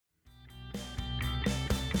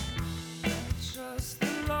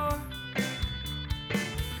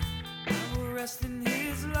rest in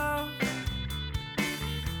his love.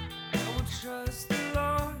 I will trust the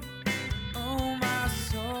Lord, oh my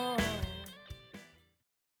soul.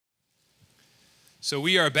 So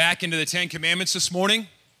we are back into the Ten Commandments this morning.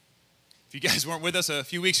 If you guys weren't with us a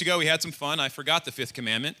few weeks ago, we had some fun. I forgot the fifth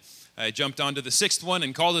commandment. I jumped onto the sixth one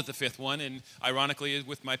and called it the fifth one. And ironically,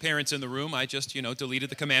 with my parents in the room, I just,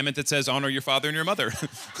 deleted the commandment that says honor your father and your mother.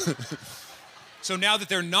 So now that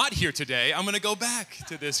they're not here today, I'm going to go back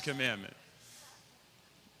to this commandment.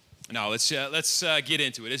 Now, let's get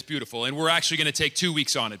into it. It's beautiful. And we're actually going to take 2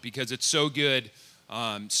 weeks on it because it's so good,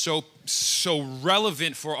 so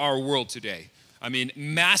relevant for our world today. I mean,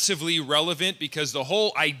 massively relevant because the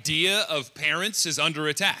whole idea of parents is under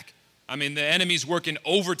attack. I mean, the enemy's working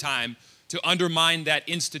overtime to undermine that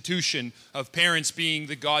institution of parents being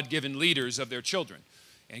the God-given leaders of their children.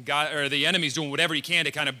 And the enemy's doing whatever he can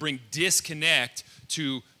to kind of bring disconnect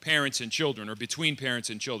to parents and children or between parents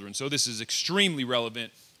and children. So this is extremely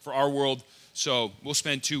relevant for our world. So we'll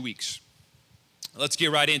spend 2 weeks. Let's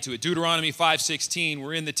get right into it. Deuteronomy 5:16.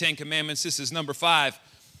 We're in the Ten Commandments. This is number 5.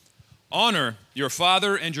 Honor your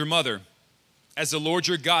father and your mother, as the Lord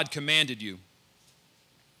your God commanded you,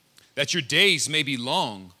 that your days may be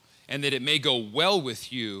long, and that it may go well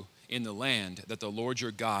with you in the land that the Lord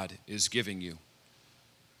your God is giving you.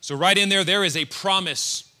 So right in there is a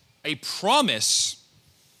promise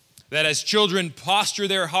that as children posture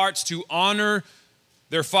their hearts to honor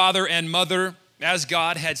their father and mother, as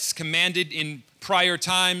God had commanded in prior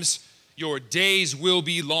times, your days will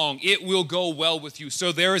be long. It will go well with you.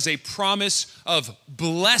 So there is a promise of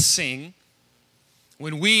blessing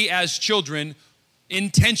when we as children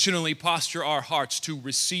intentionally posture our hearts to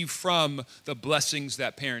receive from the blessings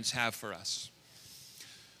that parents have for us.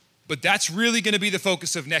 But that's really going to be the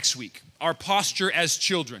focus of next week, our posture as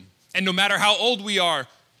children. And no matter how old we are,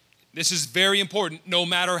 this is very important. No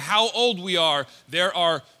matter how old we are, there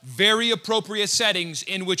are very appropriate settings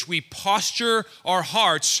in which we posture our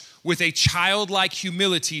hearts with a childlike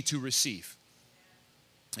humility to receive.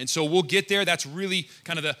 And so we'll get there. That's really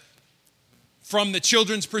kind of from the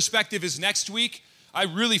children's perspective is next week. I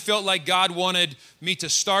really felt like God wanted me to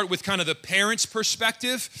start with kind of the parents'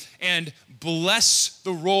 perspective and bless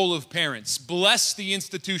the role of parents, bless the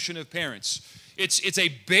institution of parents. It's a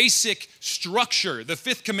basic structure. The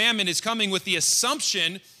fifth commandment is coming with the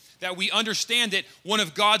assumption that we understand that one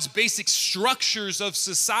of God's basic structures of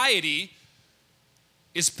society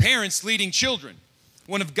is parents leading children.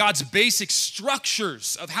 One of God's basic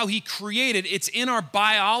structures of how he created, it's in our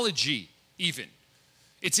biology even.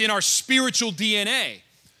 It's in our spiritual DNA.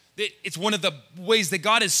 It's one of the ways that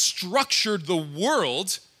God has structured the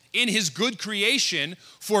world in his good creation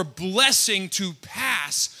for blessing to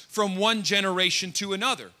pass from one generation to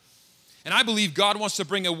another. And I believe God wants to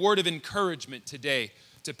bring a word of encouragement today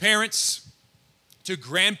to parents, to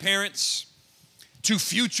grandparents, to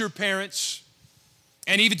future parents,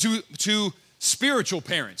 and even to spiritual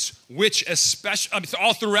parents, which especially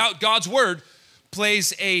all throughout God's word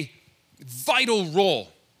plays a vital role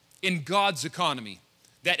in God's economy.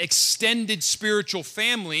 That extended spiritual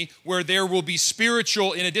family where there will be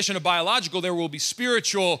spiritual, in addition to biological, there will be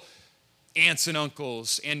spiritual aunts and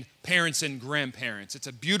uncles and parents and grandparents. It's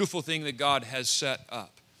a beautiful thing that God has set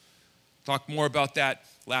up. Talked more about that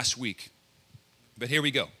last week. But here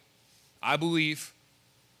we go. I believe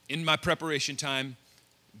in my preparation time,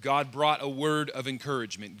 God brought a word of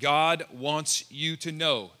encouragement. God wants you to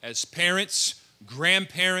know, as parents,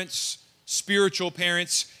 grandparents, spiritual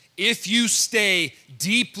parents, if you stay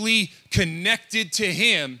deeply connected to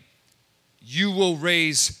him, you will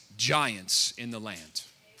raise giants in the land.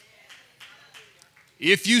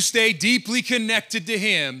 If you stay deeply connected to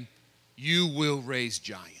him, you will raise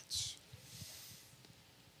giants.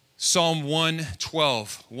 Psalm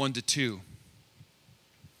 112, 1-2.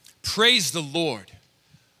 Praise the Lord.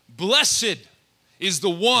 Blessed is the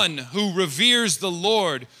one who reveres the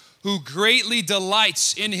Lord, who greatly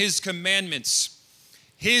delights in his commandments.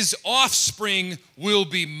 His offspring will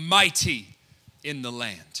be mighty in the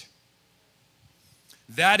land.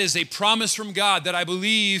 That is a promise from God that I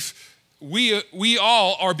believe we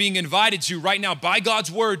all are being invited to right now by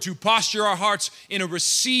God's word to posture our hearts in a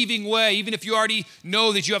receiving way. Even if you already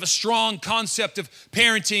know that you have a strong concept of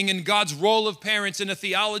parenting and God's role of parents and a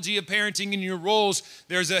theology of parenting in your roles,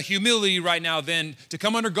 there's a humility right now then to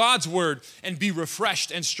come under God's word and be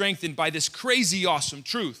refreshed and strengthened by this crazy awesome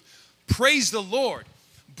truth. Praise the Lord.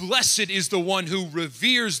 Blessed is the one who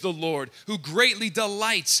reveres the Lord, who greatly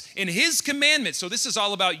delights in his commandments. So this is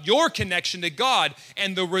all about your connection to God,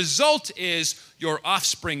 and the result is your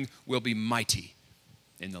offspring will be mighty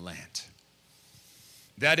in the land.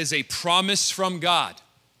 That is a promise from God.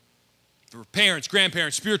 for parents,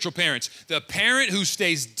 grandparents, spiritual parents, the parent who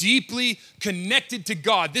stays deeply connected to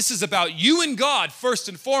God, this is about you and God first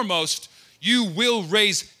and foremost, you will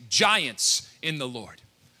raise giants in the Lord.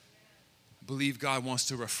 I believe God wants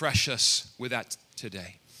to refresh us with that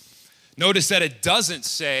today. Notice that it doesn't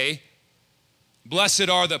say, blessed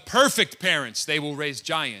are the perfect parents, they will raise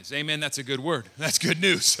giants. Amen, that's a good word. That's good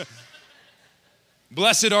news.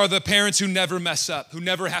 Blessed are the parents who never mess up, who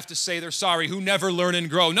never have to say they're sorry, who never learn and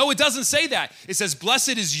grow. No, it doesn't say that. It says,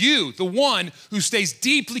 blessed is you, the one who stays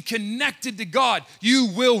deeply connected to God. You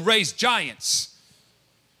will raise giants.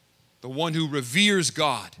 The one who reveres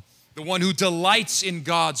God, the one who delights in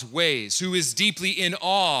God's ways, who is deeply in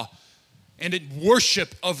awe and in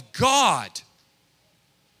worship of God.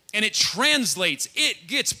 And it translates, it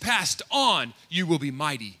gets passed on. You will be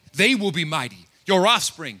mighty. They will be mighty. Your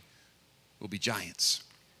offspring will be giants.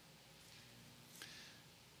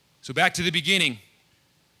 So back to the beginning,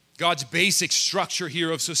 God's basic structure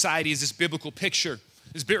here of society is this biblical picture.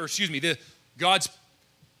 God's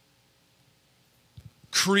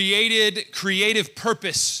creative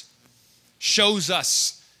purpose shows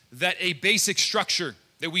us that a basic structure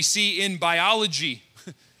that we see in biology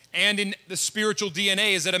and in the spiritual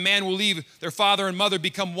DNA is that a man will leave their father and mother,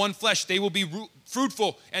 become one flesh. They will be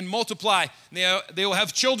fruitful and multiply. And they will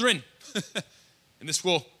have children. And this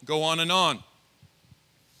will go on and on.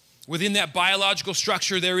 Within that biological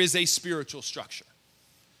structure, there is a spiritual structure.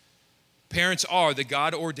 Parents are the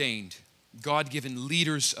God-ordained, God-given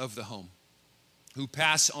leaders of the home who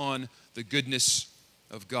pass on the goodness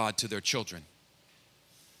of God to their children.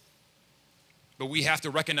 But we have to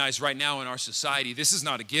recognize right now in our society, this is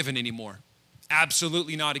not a given anymore.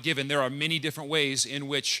 Absolutely not a given. There are many different ways in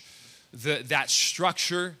which that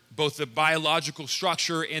structure, both the biological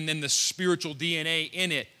structure and then the spiritual DNA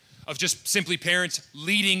in it, of just simply parents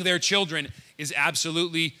leading their children, is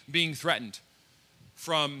absolutely being threatened.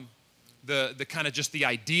 From the kind of just the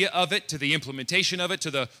idea of it, to the implementation of it,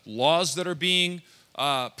 to the laws that are being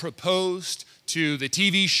proposed, to the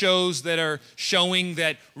TV shows that are showing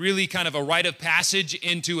that really kind of a rite of passage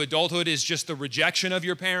into adulthood is just the rejection of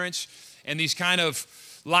your parents, and these kind of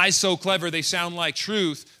lies so clever they sound like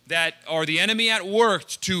truth that are the enemy at work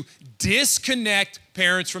to disconnect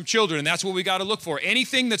parents from children. And that's what we got to look for.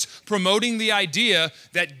 Anything that's promoting the idea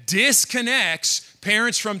that disconnects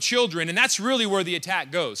parents from children, and that's really where the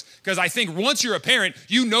attack goes. Because I think once you're a parent,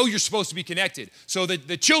 you know you're supposed to be connected. So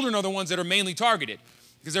the children are the ones that are mainly targeted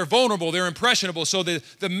because they're vulnerable, they're impressionable. So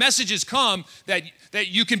the messages come that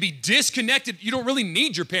you can be disconnected. You don't really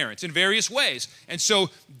need your parents in various ways. And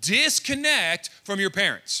so disconnect from your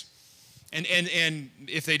parents. And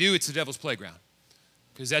if they do, it's the devil's playground.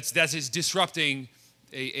 Because that's his disrupting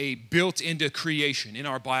a built-into creation in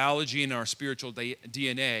our biology and our spiritual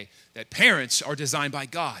DNA, that parents are designed by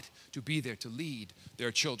God to be there to lead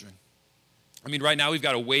their children. I mean, right now we've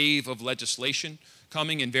got a wave of legislation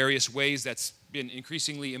coming in various ways that's been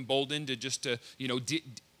increasingly emboldened to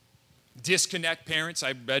disconnect parents.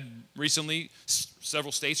 I read recently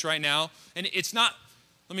several states right now, and it's not,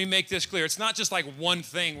 let me make this clear, it's not just like one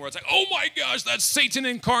thing where it's like, oh my gosh, that's Satan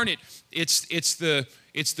incarnate. It's the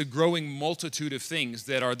growing multitude of things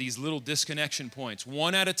that are these little disconnection points,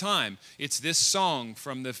 one at a time. It's this song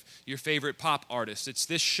from your favorite pop artist. It's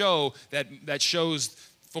this show that shows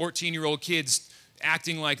 14-year-old kids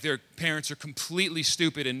acting like their parents are completely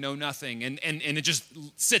stupid and know nothing, and it just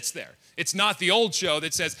sits there. It's not the old show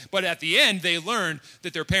that says, but at the end they learn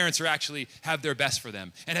that their parents are actually have their best for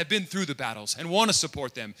them and have been through the battles and want to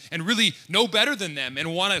support them and really know better than them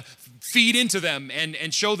and want to feed into them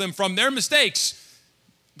and show them from their mistakes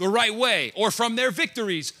the right way, or from their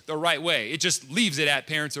victories the right way. It just leaves it at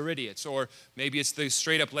parents are idiots. Or maybe it's the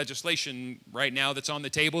straight up legislation right now that's on the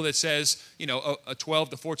table that says, a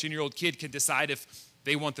 12 to 14-year-old kid can decide if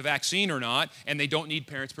they want the vaccine or not, and they don't need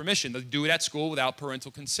parents' permission. They'll do it at school without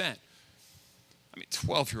parental consent. I mean,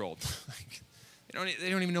 12-year-old, they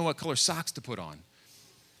don't even know what color socks to put on.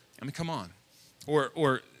 I mean, come on.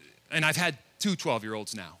 And I've had 2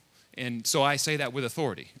 12-year-olds now. And so I say that with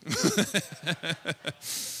authority.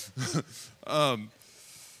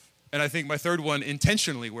 And I think my third one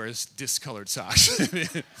intentionally wears discolored socks.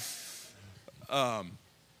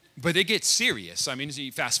 But it gets serious. I mean, as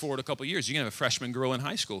you fast forward a couple of years, you can have a freshman girl in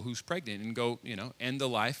high school who's pregnant and go, end the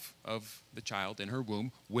life of the child in her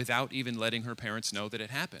womb without even letting her parents know that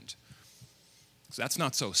it happened. So that's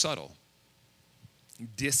not so subtle.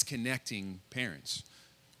 Disconnecting parents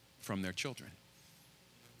from their children.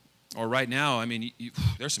 Or right now, I mean,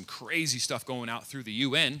 there's some crazy stuff going out through the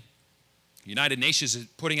UN. United Nations is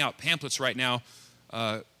putting out pamphlets right now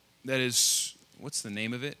that is, what's the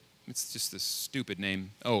name of it? It's just a stupid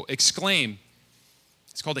name. Oh, Exclaim.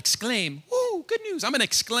 It's called Exclaim. Woo, good news. I'm going to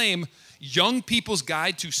exclaim Young People's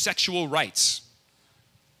Guide to Sexual Rights.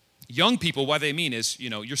 Young people, what they mean is,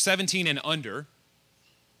 you're 17 and under.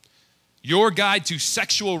 Your Guide to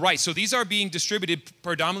Sexual Rights. So these are being distributed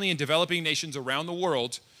predominantly in developing nations around the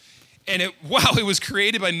world. And it was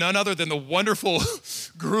created by none other than the wonderful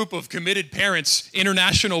group of committed parents,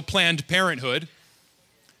 International Planned Parenthood,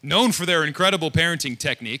 known for their incredible parenting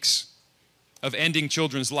techniques of ending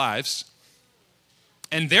children's lives.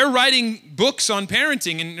 And they're writing books on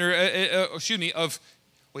parenting,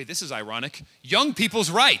 this is ironic, young people's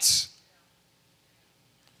rights.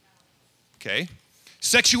 Okay.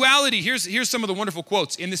 Sexuality, here's some of the wonderful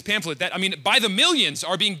quotes in this pamphlet that, by the millions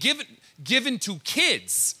are being given to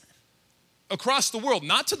kids across the world,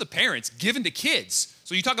 not to the parents, given to kids.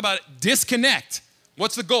 So you talk about disconnect.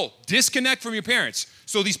 What's the goal? Disconnect from your parents.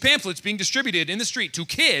 So these pamphlets being distributed in the street to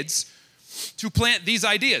kids to plant these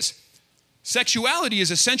ideas. Sexuality is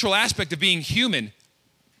a central aspect of being human.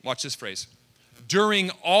 Watch this phrase. During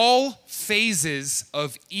all phases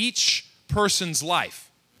of each person's life.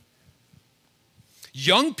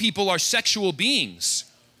 Young people are sexual beings.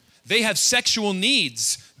 They have sexual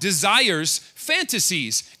needs, desires,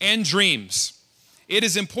 fantasies, and dreams. It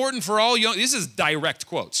is important for all this is direct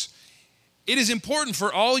quotes. It is important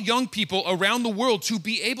for all young people around the world to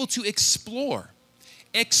be able to explore,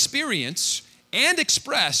 experience, and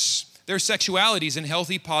express their sexualities in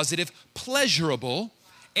healthy, positive, pleasurable,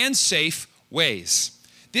 and safe ways.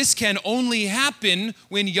 This can only happen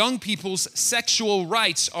when young people's sexual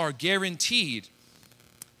rights are guaranteed.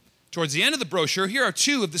 Towards the end of the brochure, here are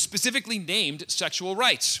two of the specifically named sexual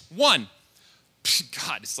rights. One,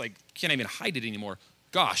 God, it's like, can't even hide it anymore.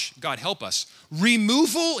 Gosh, God help us.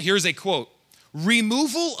 Here's a quote,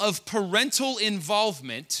 removal of parental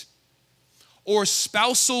involvement or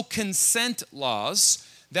spousal consent laws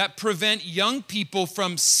that prevent young people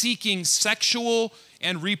from seeking sexual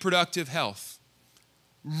and reproductive health.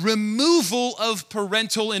 Removal of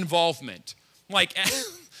parental involvement. Like,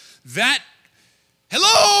 that,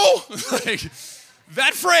 hello? Like,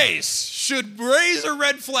 that phrase should raise a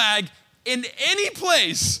red flag in any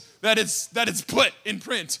place that it's put in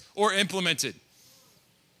print or implemented.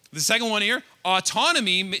 The second one here,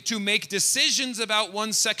 autonomy to make decisions about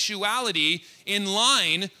one's sexuality in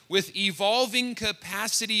line with evolving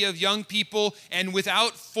capacity of young people and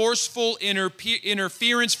without forceful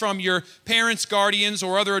interference from your parents, guardians,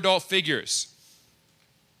 or other adult figures.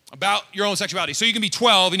 About your own sexuality. So you can be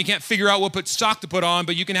 12 and you can't figure out what sock to put on,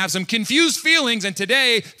 but you can have some confused feelings and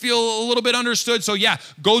today feel a little bit understood. So yeah,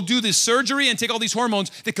 go do this surgery and take all these hormones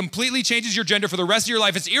that completely changes your gender for the rest of your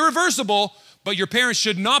life. It's irreversible, but your parents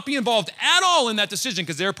should not be involved at all in that decision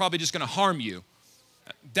because they're probably just going to harm you.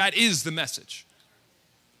 That is the message.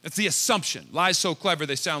 That's the assumption. Lies so clever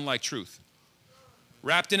they sound like truth.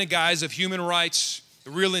 Wrapped in a guise of human rights,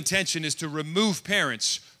 the real intention is to remove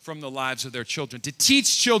parents from the lives of their children, to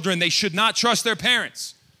teach children they should not trust their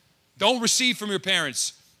parents. Don't receive from your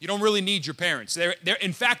parents. You don't really need your parents.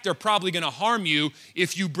 In fact, they're probably going to harm you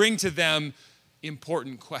if you bring to them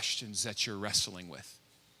important questions that you're wrestling with.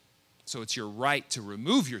 So it's your right to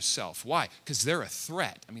remove yourself. Why? Because they're a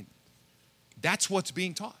threat. That's what's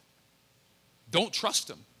being taught. Don't trust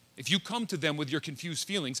them. If you come to them with your confused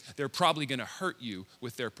feelings, they're probably going to hurt you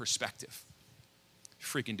with their perspective.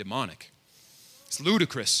 Freaking demonic. It's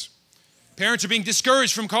ludicrous. Parents are being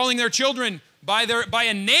discouraged from calling their children by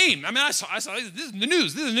a name. I saw this is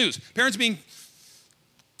the news. Parents being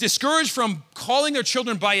discouraged from calling their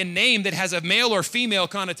children by a name that has a male or female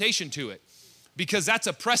connotation to it because that's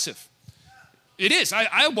oppressive. It is.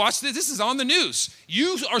 I watched this. This is on the news.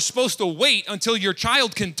 You are supposed to wait until your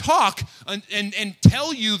child can talk and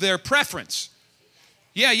tell you their preference.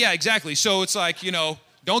 Yeah, exactly. So it's like,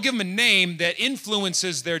 don't give them a name that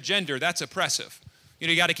influences their gender. That's oppressive.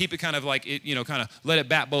 You got to keep it kind of like, kind of let it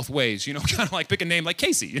bat both ways. Kind of like pick a name like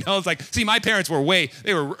Casey. It's like, see, my parents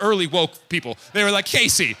they were early woke people. They were like,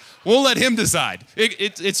 Casey, we'll let him decide.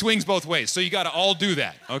 It swings both ways. So you got to all do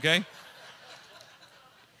that, okay?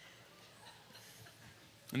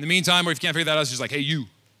 In the meantime, or if you can't figure that out, it's just like, hey, you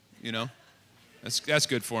That's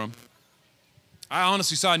good for them. I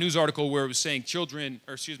honestly saw a news article where it was saying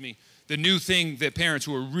the new thing that parents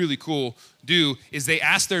who are really cool do is they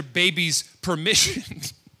ask their babies permission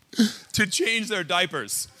to change their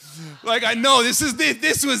diapers. Like, I know this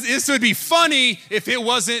would be funny if it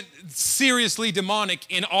wasn't seriously demonic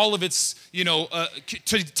in all of its,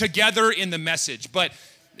 together in the message. But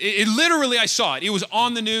it literally, I saw it. It was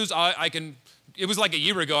on the news. It was like a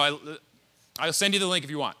year ago. I'll send you the link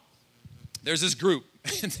if you want. There's this group,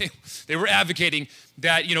 And they were advocating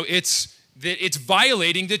that, it's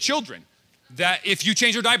violating the children, that if you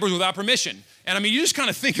change their diapers without permission. And I mean, you just kind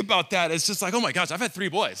of think about that. It's just like, oh my gosh, I've had 3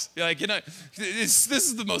 boys. This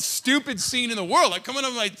is the most stupid scene in the world. Like coming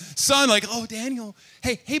up with my son, like, oh, Daniel,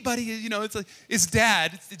 hey, buddy, it's like, it's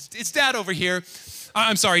dad. It's dad over here.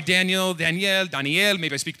 I'm sorry, Daniel, maybe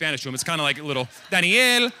I speak Spanish to him. It's kind of like a little,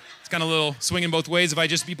 Daniel. It's kind of a little swinging both ways if I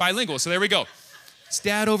just be bilingual. So there we go. It's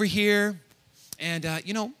dad over here. And, I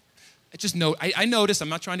just know, I noticed, I'm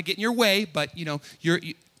not trying to get in your way, but,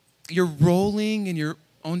 you're rolling in your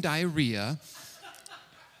own diarrhea.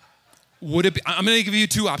 I'm going to give you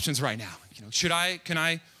 2 options right now. Can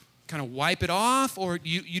I kind of wipe it off, or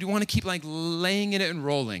you want to keep like laying in it and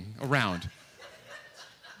rolling around?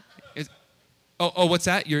 What's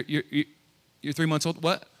that? You're 3 months old?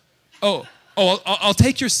 What? I'll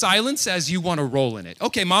take your silence as you want to roll in it.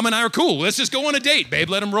 Okay, Mom and I are cool. Let's just go on a date, babe.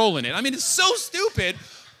 Let him roll in it. I mean, it's so stupid,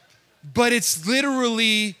 but it's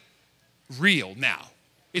literally real now.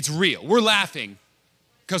 It's real. We're laughing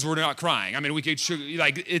because we're not crying. I mean,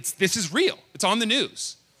 this is real. It's on the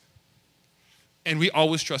news. And we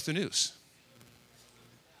always trust the news.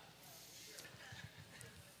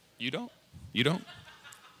 You don't? You don't?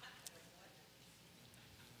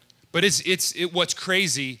 But what's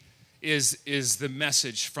crazy is the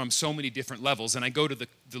message from so many different levels. And I go to the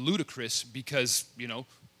ludicrous because,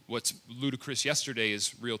 what's ludicrous yesterday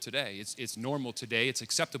is real today. It's normal today. It's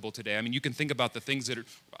acceptable today. I mean, you can think about the things that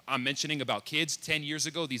I'm mentioning about kids. 10 years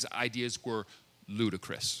ago, these ideas were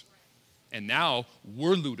ludicrous. And now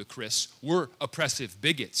we're ludicrous. We're oppressive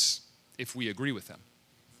bigots if we agree with them.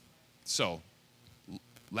 So,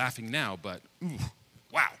 laughing now, but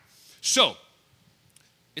wow. So,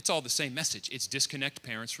 it's all the same message. It's disconnect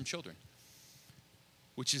parents from children,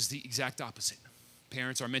 which is the exact opposite.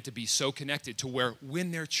 Parents are meant to be so connected to where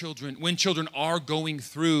when children are going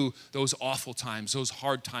through those awful times, those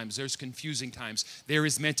hard times, those confusing times, there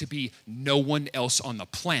is meant to be no one else on the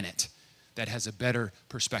planet that has a better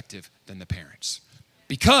perspective than the parents.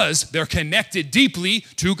 Because they're connected deeply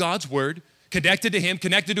to God's word, connected to him,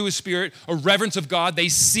 connected to his spirit, a reverence of God. They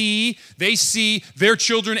see their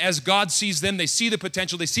children as God sees them. They see the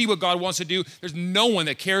potential. They see what God wants to do. There's no one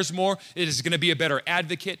that cares more. It is going to be a better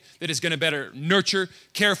advocate, that is going to better nurture,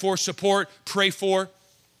 care for, support, pray for.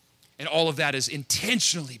 And all of that is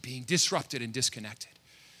intentionally being disrupted and disconnected.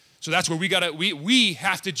 So that's where we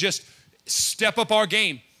have to just step up our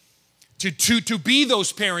game to be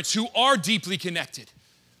those parents who are deeply connected.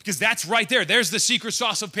 Because that's right there. There's the secret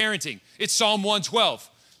sauce of parenting. It's Psalm 112.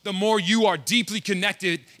 The more you are deeply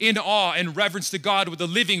connected in awe and reverence to God with a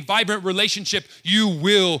living, vibrant relationship, you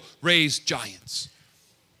will raise giants.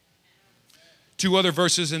 2 other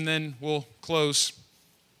verses and then we'll close.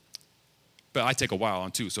 But I take a while on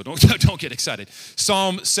 2, so don't get excited.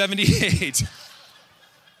 Psalm 78.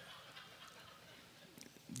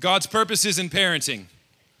 God's purposes in parenting.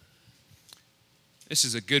 This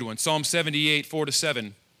is a good one. Psalm 78,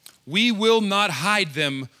 4-7. We will not hide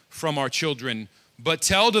them from our children, but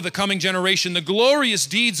tell to the coming generation the glorious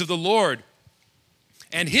deeds of the Lord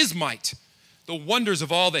and his might, the wonders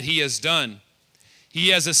of all that he has done. He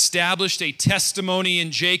has established a testimony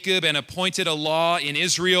in Jacob and appointed a law in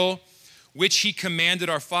Israel, which he commanded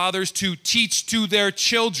our fathers to teach to their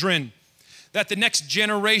children, that the next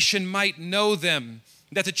generation might know them,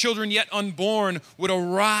 that the children yet unborn would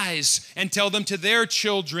arise and tell them to their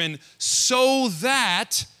children, so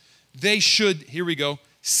that they should, here we go,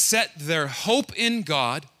 set their hope in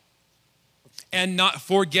God and not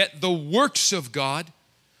forget the works of God,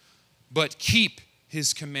 but keep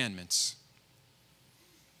his commandments.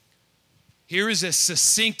 Here is a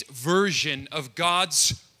succinct version of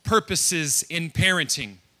God's purposes in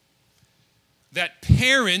parenting. That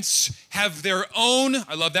parents have their own,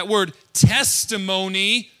 I love that word,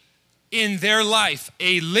 testimony in their life,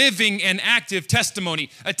 a living and active testimony.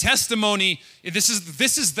 A testimony, this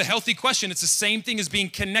is the healthy question. It's the same thing as being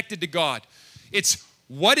connected to God. It's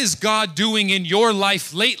what is God doing in your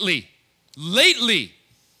life lately? Lately.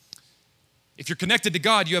 If you're connected to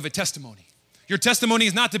God, you have a testimony. Your testimony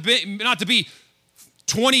is not to be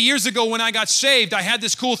 20 years ago when I got saved, I had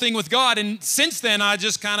this cool thing with God, and since then I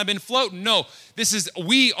just kind of been floating. No,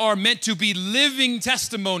 we are meant to be living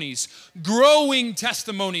testimonies, growing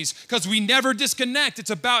testimonies, because we never disconnect. It's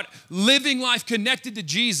about living life connected to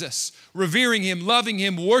Jesus, revering him, loving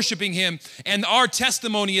him, worshiping him, and our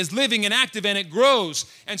testimony is living and active, and it grows.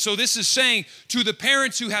 And so this is saying to the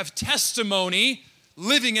parents who have testimony,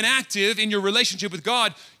 living and active in your relationship with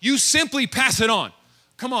God, you simply pass it on.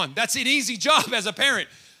 Come on, that's an easy job as a parent.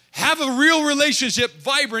 Have a real relationship,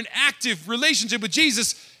 vibrant, active relationship with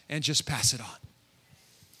Jesus, and just pass it on.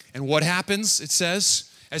 And what happens, it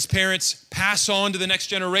says, as parents pass on to the next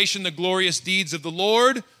generation the glorious deeds of the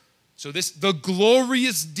Lord. So the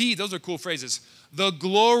glorious deeds, those are cool phrases. The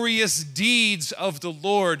glorious deeds of the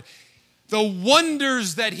Lord, the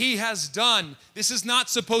wonders that he has done. This is not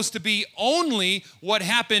supposed to be only what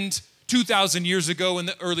happened 2,000 years ago in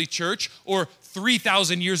the early church or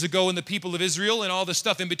 3,000 years ago in the people of Israel and all the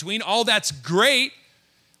stuff in between. All that's great.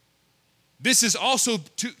 This is also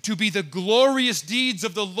to be the glorious deeds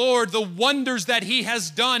of the Lord, the wonders that he has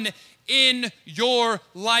done in your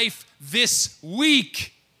life this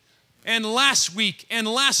week and last week and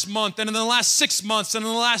last month and in the last 6 months and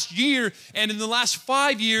in the last year and in the last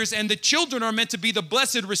 5 years. And the children are meant to be the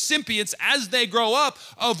blessed recipients as they grow up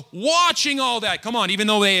of watching all that. Come on, even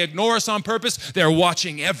though they ignore us on purpose, they're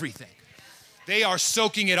watching everything. They are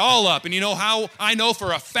soaking it all up. And you know how I know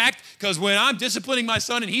for a fact? Because when I'm disciplining my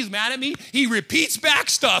son and he's mad at me, he repeats back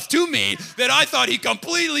stuff to me that I thought he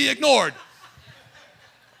completely ignored.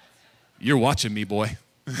 You're watching me, boy.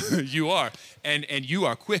 You are. And you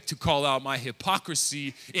are quick to call out my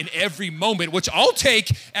hypocrisy in every moment, which I'll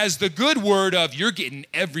take as the good word of you're getting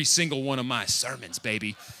every single one of my sermons,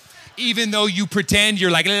 baby. Even though you pretend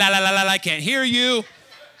you're like, la, la, la, la, I can't hear you.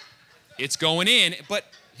 It's going in. But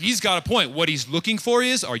he's got a point. What he's looking for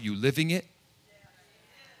is, are you living it?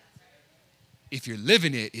 If you're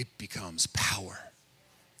living it, it becomes power.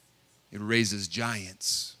 It raises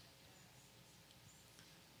giants.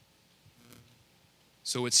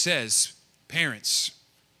 So it says, parents,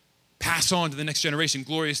 pass on to the next generation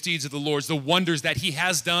glorious deeds of the Lord, the wonders that he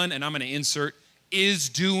has done, and I'm going to insert, is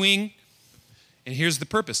doing. And here's the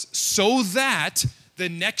purpose. So that the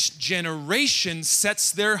next generation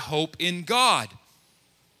sets their hope in God,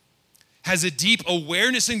 has a deep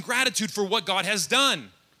awareness and gratitude for what God has done,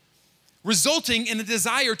 resulting in a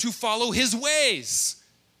desire to follow his ways.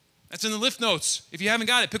 That's in the lift notes. If you haven't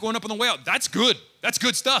got it, pick one up on the way out. That's good. That's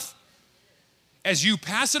good stuff. As you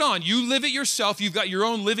pass it on, you live it yourself, you've got your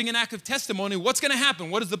own living and active testimony. What's going to happen?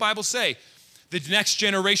 What does the Bible say? The next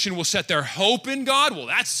generation will set their hope in God. Well,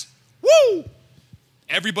 that's, woo!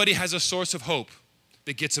 Everybody has a source of hope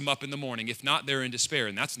that gets them up in the morning. If not, they're in despair,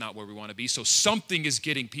 and that's not where we want to be. So something is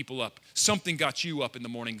getting people up. Something got you up in the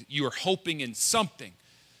morning. You are hoping in something.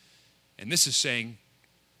 And this is saying,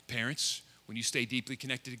 parents, when you stay deeply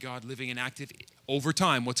connected to God, living and active, over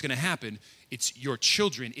time, what's going to happen? It's your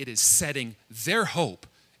children. It is setting their hope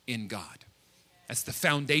in God. That's the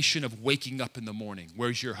foundation of waking up in the morning.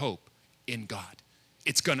 Where's your hope? In God.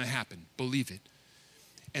 It's going to happen. Believe it.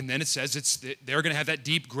 And then it says they're going to have that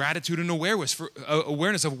deep gratitude and awareness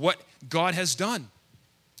of what God has done.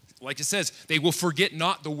 Like it says, they will forget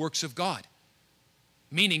not the works of God.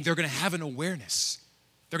 Meaning they're going to have an awareness.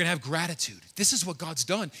 They're going to have gratitude. This is what God's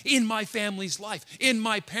done in my family's life, in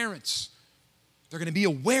my parents. They're going to be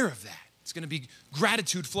aware of that. It's going to be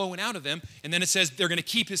gratitude flowing out of them. And then it says they're going to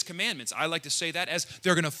keep his commandments. I like to say that as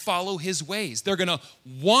they're going to follow his ways. They're going to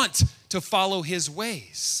want to follow his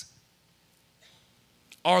ways.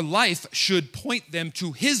 Our life should point them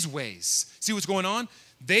to his ways. See what's going on?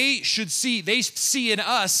 They see in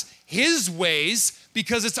us his ways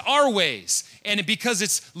because it's our ways. And because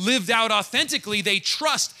it's lived out authentically, they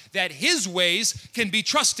trust that his ways can be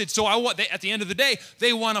trusted. So at the end of the day,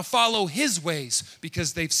 they want to follow his ways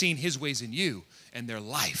because they've seen his ways in you and their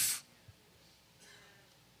life.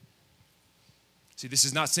 See, this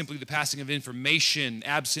is not simply the passing of information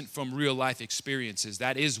absent from real life experiences.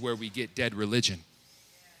 That is where we get dead religion.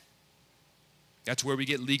 That's where we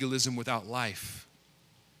get legalism without life.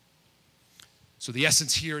 So the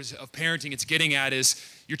essence here of parenting it's getting at is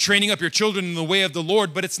you're training up your children in the way of the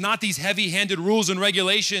Lord, but it's not these heavy-handed rules and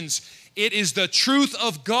regulations. It is the truth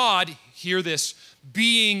of God, hear this,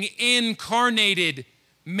 being incarnated,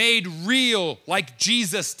 made real like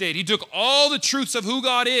Jesus did. He took all the truths of who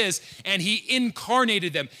God is and he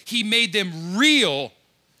incarnated them. He made them real,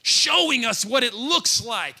 showing us what it looks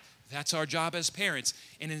like. That's our job as parents.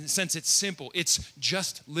 And in a sense, it's simple. It's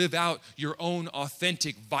just live out your own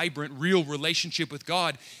authentic, vibrant, real relationship with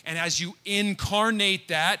God. And as you incarnate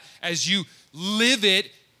that, as you live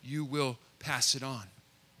it, you will pass it on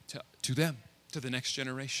to them, to the next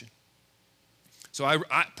generation. So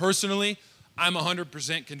I personally, I'm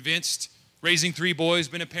 100% convinced, raising 3 boys,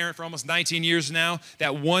 been a parent for almost 19 years now,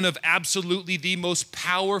 that one of absolutely the most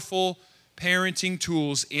powerful parenting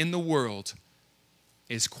tools in the world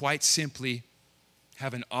is quite simply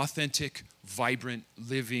have an authentic, vibrant,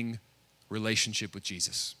 living relationship with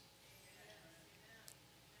Jesus.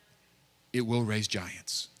 It will raise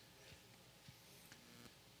giants.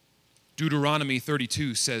 Deuteronomy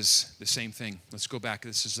 32 says the same thing. Let's go back.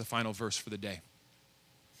 This is the final verse for the day.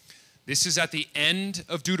 This is at the end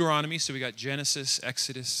of Deuteronomy. So we got Genesis,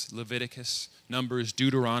 Exodus, Leviticus, Numbers,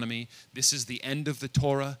 Deuteronomy. This is the end of the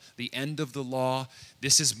Torah, the end of the law.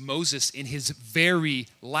 This is Moses in his very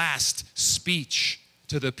last speech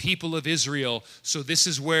to the people of Israel. So this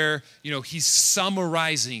is where, he's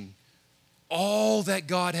summarizing all that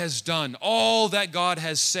God has done, all that God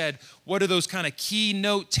has said. What are those kind of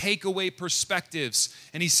keynote takeaway perspectives?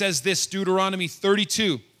 And he says this, Deuteronomy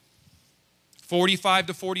 32, 45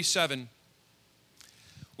 to 47.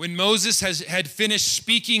 When Moses had finished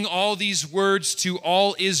speaking all these words to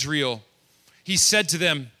all Israel, he said to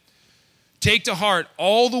them, "Take to heart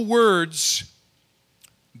all the words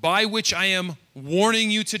by which I am warning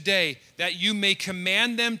you today, that you may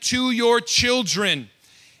command them to your children,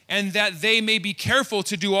 and that they may be careful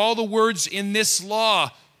to do all the words in this law."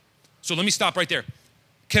 So let me stop right there.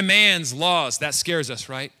 Commands, laws, that scares us,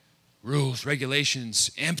 right? Rules, regulations,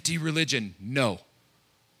 empty religion. No.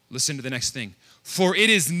 Listen to the next thing. For it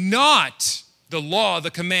is not the law, the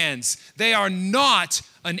commands. They are not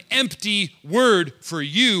an empty word for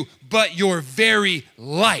you, but your very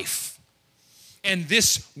life. And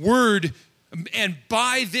this word, and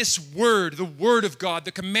by this word, the word of God,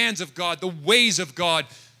 the commands of God, the ways of God,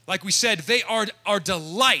 like we said, they are our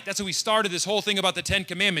delight. That's how we started this whole thing about the 10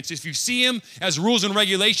 Commandments. If you see them as rules and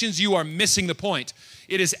regulations, you are missing the point.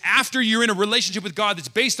 It is after you're in a relationship with God that's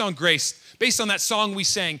based on grace, based on that song we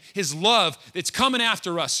sang, His love that's coming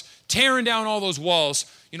after us, tearing down all those walls,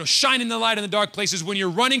 shining the light in the dark places. When you're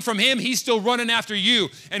running from Him, He's still running after you.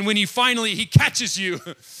 And when He catches you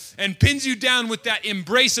and pins you down with that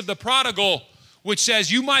embrace of the prodigal, which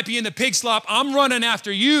says, you might be in the pig slop, I'm running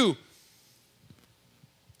after you.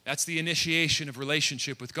 That's the initiation of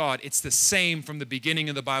relationship with God. It's the same from the beginning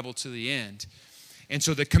of the Bible to the end. And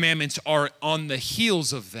so the commandments are on the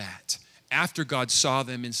heels of that. After God saw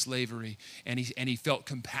them in slavery and he felt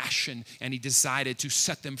compassion and He decided to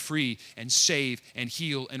set them free and save and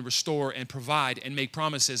heal and restore and provide and make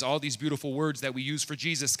promises, all these beautiful words that we use for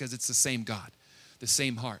Jesus, because it's the same God, the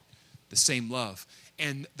same heart, the same love.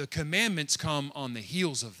 And the commandments come on the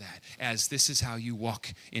heels of that, as this is how you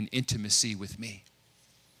walk in intimacy with me.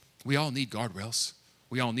 We all need guardrails.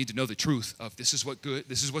 We all need to know the truth of this is what's good,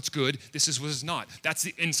 this is what's not.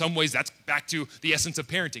 In some ways, that's back to the essence of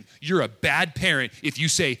parenting. You're a bad parent if you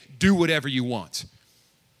say, do whatever you want.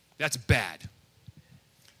 That's bad.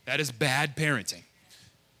 That is bad parenting.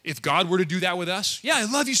 If God were to do that with us, yeah, I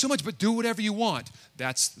love you so much, but do whatever you want.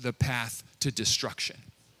 That's the path to destruction.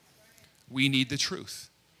 We need the truth.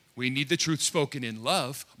 We need the truth spoken in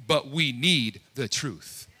love, but we need the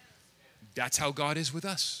truth. That's how God is with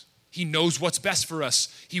us. He knows what's best for us.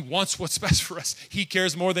 He wants what's best for us. He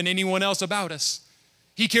cares more than anyone else about us.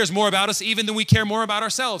 He cares more about us even than we care more about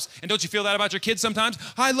ourselves. And don't you feel that about your kids sometimes?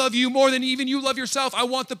 I love you more than even you love yourself. I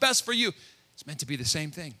want the best for you. It's meant to be the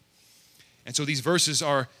same thing. And so these verses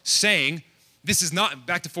are saying, this is not,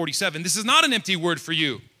 back to 47, this is not an empty word for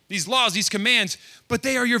you. These laws, these commands, but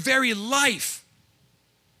they are your very life.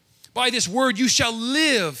 By this word you shall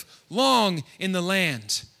live long in the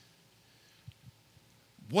land.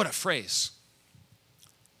 What a phrase.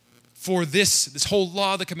 For this whole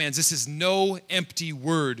law of the commands, this is no empty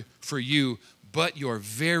word for you, but your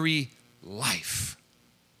very life.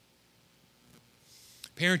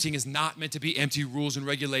 Parenting is not meant to be empty rules and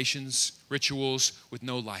regulations, rituals with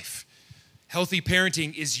no life. Healthy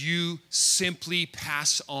parenting is you simply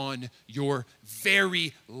pass on your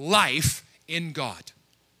very life in God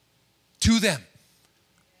to them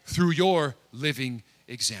through your living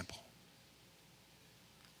example.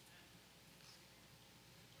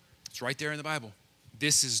 It's right there in the Bible.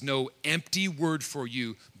 This is no empty word for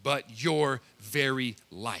you, but your very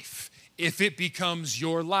life. If it becomes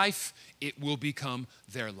your life, it will become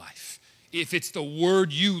their life. If it's the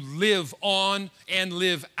word you live on and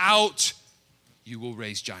live out, you will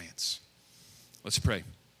raise giants. Let's pray.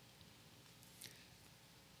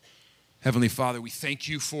 Heavenly Father, we thank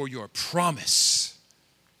you for your promise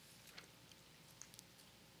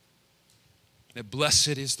that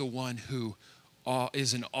blessed is the one who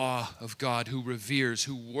is in awe of God, who reveres,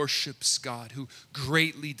 who worships God, who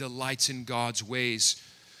greatly delights in God's ways.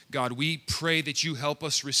 God, we pray that you help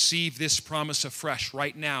us receive this promise afresh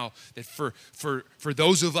right now, that for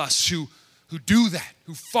those of us who do that,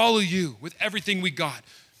 who follow you with everything we got,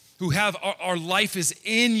 who have our life is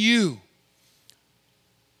in you,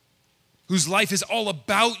 whose life is all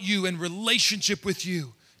about you and relationship with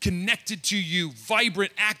you, connected to you,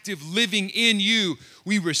 vibrant, active, living in you,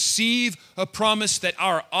 we receive a promise that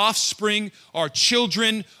our offspring, our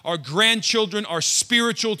children, our grandchildren, our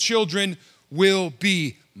spiritual children will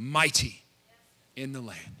be mighty in the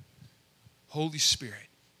land. Holy Spirit,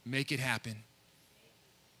 Make it happen.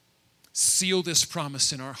 Seal this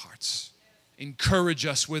promise in our hearts. Encourage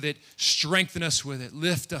us with it. Strengthen us with it.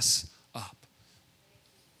 Lift us up.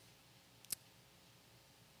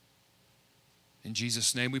 In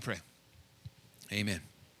Jesus' name we pray. Amen.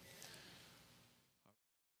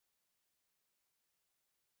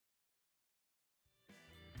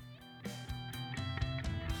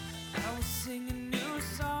 I will sing a new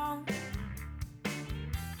song.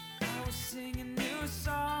 I will sing a new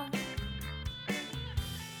song.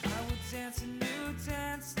 I will dance a new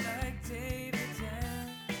dance like David.